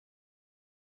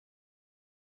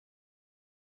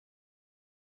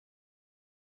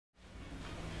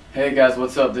Hey guys,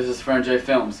 what's up? This is Fern J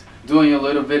Films, doing a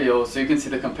little video so you can see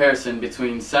the comparison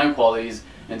between sound qualities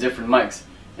and different mics.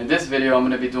 In this video I'm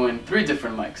going to be doing 3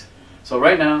 different mics. So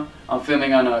right now I'm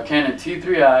filming on a Canon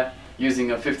T3i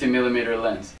using a 50mm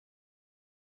lens.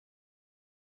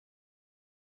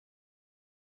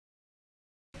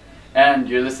 And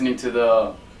you're listening to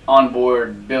the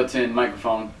onboard built-in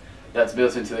microphone that's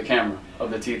built into the camera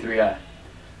of the T3i.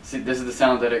 See, this is the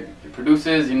sound that it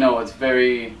produces. You know, it's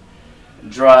very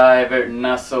dry, very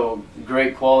not so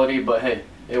great quality, but hey,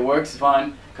 it works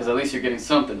fine because at least you're getting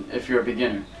something if you're a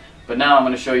beginner. But now I'm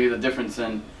going to show you the difference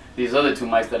in these other 2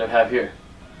 mics that I have here.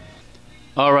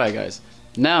 Alright guys,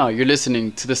 now you're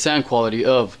listening to the sound quality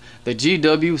of the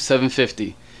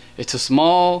GW750. It's a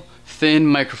small, thin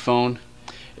microphone.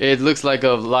 It looks like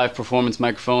a live performance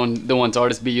microphone, the ones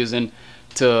artists be using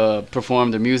to perform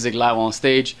their music live on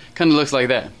stage. Kind of looks like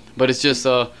that, but it's just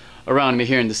around me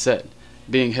here in the set,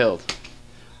 being held.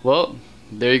 Well,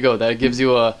 there you go. That gives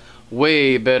you a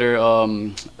way better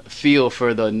feel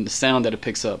for the sound that it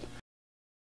picks up.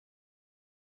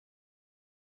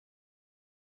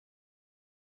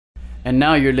 And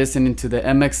now you're listening to the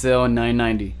MXL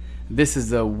 990. This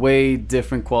is a way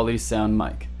different quality sound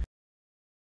mic.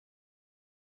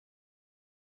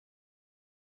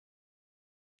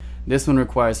 This one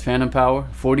requires phantom power,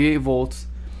 48 volts,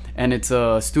 and it's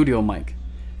a studio mic.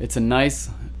 It's a nice,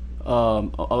 a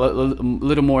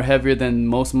little more heavier than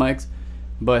most mics,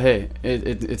 but hey,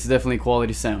 it's definitely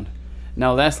quality sound.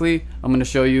 Now lastly, I'm going to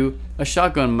show you a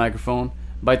shotgun microphone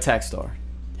by Takstar.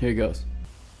 Here it goes.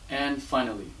 And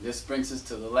finally, this brings us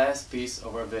to the last piece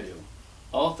of our video.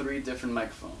 All 3 different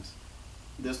microphones.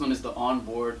 This one is the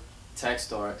onboard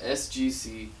Takstar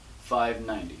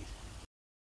SGC-598.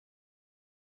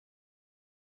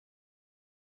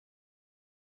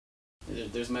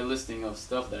 There's my listing of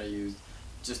stuff that I used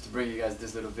just to bring you guys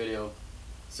this little video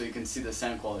so you can see the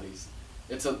sound qualities.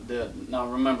 Now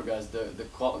remember guys, the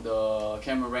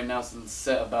camera right now is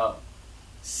set about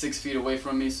 6 feet away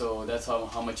from me, so that's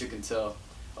how much you can tell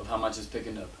of how much it's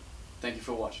picking up. Thank you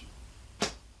for watching.